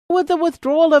With the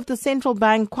withdrawal of the central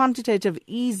bank quantitative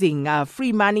easing,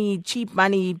 free money, cheap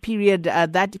money period,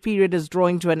 that period is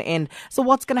drawing to an end. So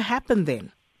what's going to happen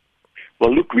then?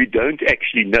 Well, look, we don't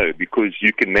actually know, because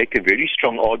you can make a very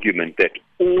strong argument that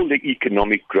all the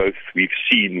economic growth we've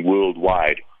seen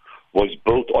worldwide was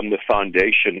built on the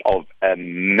foundation of a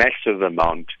massive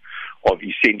amount of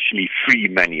essentially free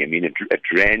money. I mean, it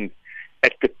ran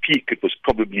at the peak, it was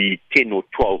probably $10 or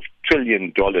 $12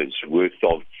 trillion worth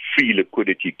of free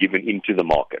liquidity given into the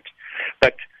market.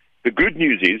 But the good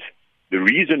news is, the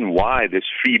reason why this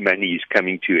free money is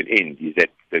coming to an end is that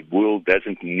the world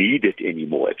doesn't need it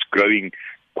anymore. It's growing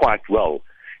quite well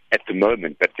at the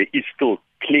moment, but there is still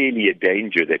clearly a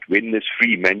danger that when this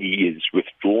free money is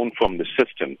withdrawn from the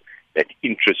system, that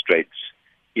interest rates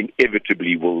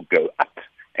inevitably will go up.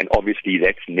 And obviously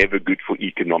that's never good for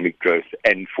economic growth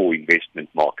and for investment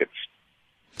markets.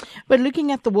 But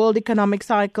looking at the world economic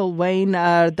cycle, Wayne,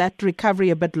 that recovery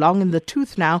a bit long in the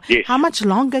tooth now, yes. How much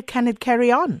longer can it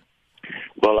carry on?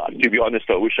 Well, to be honest,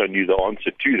 I wish I knew the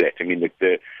answer to that. I mean,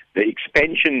 the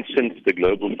expansion since the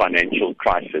global financial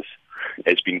crisis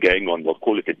has been going on, we'll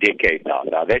call it a decade now.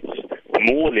 Now, that's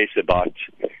more or less about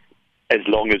as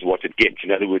long as what it gets.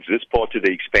 In other words, this part of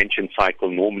the expansion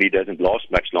cycle normally doesn't last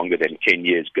much longer than 10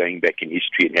 years, going back in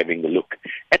history and having a look.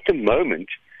 At the moment,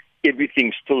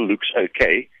 everything still looks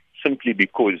okay, simply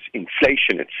because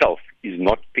inflation itself is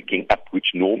not picking up,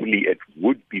 which normally it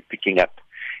would be picking up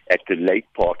at the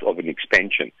late part of an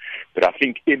expansion. But I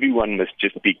think everyone must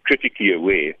just be critically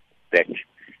aware that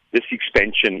this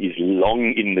expansion is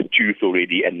long in the tooth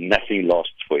already and nothing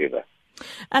lasts forever.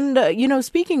 And,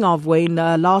 speaking of, Wayne,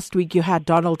 last week you had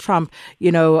Donald Trump,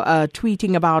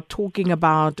 talking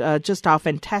about just how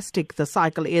fantastic the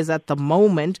cycle is at the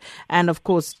moment. And, of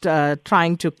course,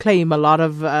 trying to claim a lot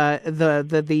of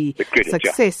the credit,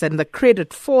 success and the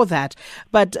credit for that.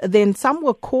 But then some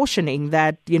were cautioning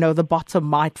that, the bottom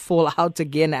might fall out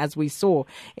again, as we saw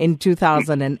in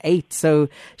 2008. So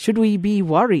should we be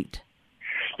worried?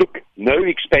 Look, no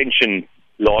expansion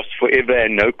lasts forever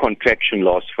and no contraction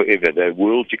lasts forever. The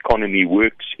world's economy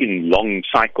works in long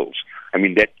cycles. I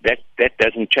mean, that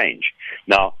doesn't change.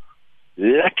 Now,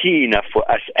 lucky enough for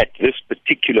us at this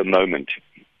particular moment,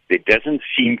 there doesn't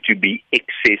seem to be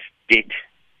excess debt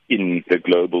in the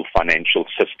global financial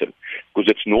system, because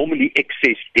it's normally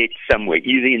excess debt somewhere,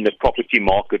 either in the property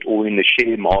market or in the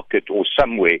share market or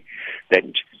somewhere, that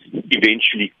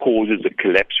eventually causes a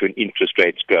collapse when interest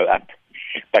rates go up.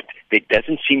 But there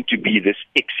doesn't seem to be this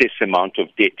excess amount of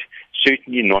debt,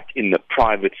 certainly not in the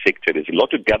private sector. There's a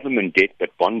lot of government debt,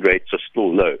 but bond rates are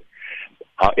still low.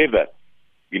 However,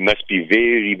 we must be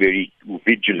very, very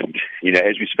vigilant.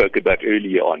 As we spoke about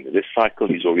earlier on, this cycle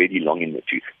is already long in the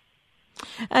tooth.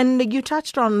 And you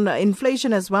touched on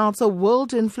inflation as well. So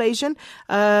world inflation,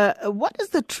 what is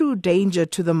the true danger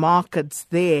to the markets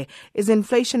there? Is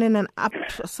inflation in an up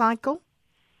cycle?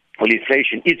 Well,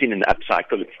 inflation is in an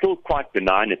upcycle. It's still quite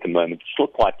benign at the moment. It's still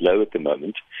quite low at the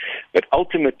moment. But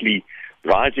ultimately,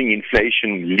 rising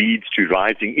inflation leads to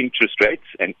rising interest rates.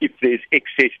 And if there's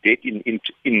excess debt in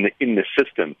the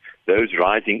system, those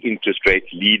rising interest rates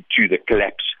lead to the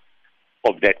collapse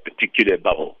of that particular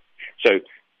bubble. So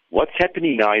what's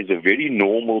happening now is a very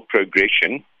normal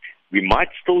progression. We might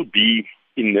still be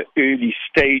in the early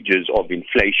stages of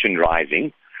inflation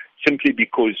rising, simply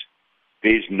because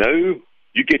there's no...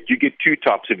 You get two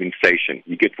types of inflation.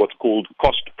 You get what's called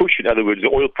cost push, in other words, the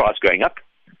oil price going up,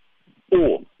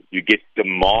 or you get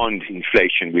demand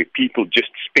inflation, where people just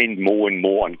spend more and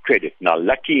more on credit. Now,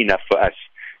 lucky enough for us,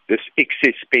 this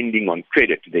excess spending on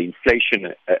credit, the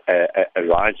inflation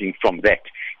arising from that,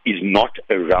 is not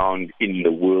around in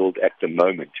the world at the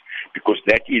moment, because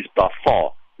that is by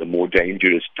far the more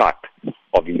dangerous type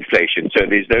of inflation. So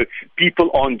people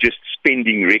aren't just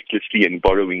spending recklessly and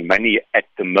borrowing money at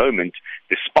the moment,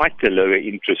 despite the lower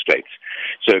interest rates.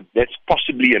 So that's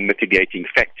possibly a mitigating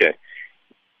factor,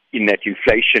 in that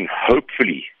inflation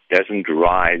hopefully doesn't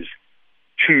rise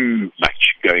too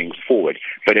much going forward,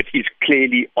 but it is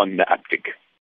clearly on the uptick.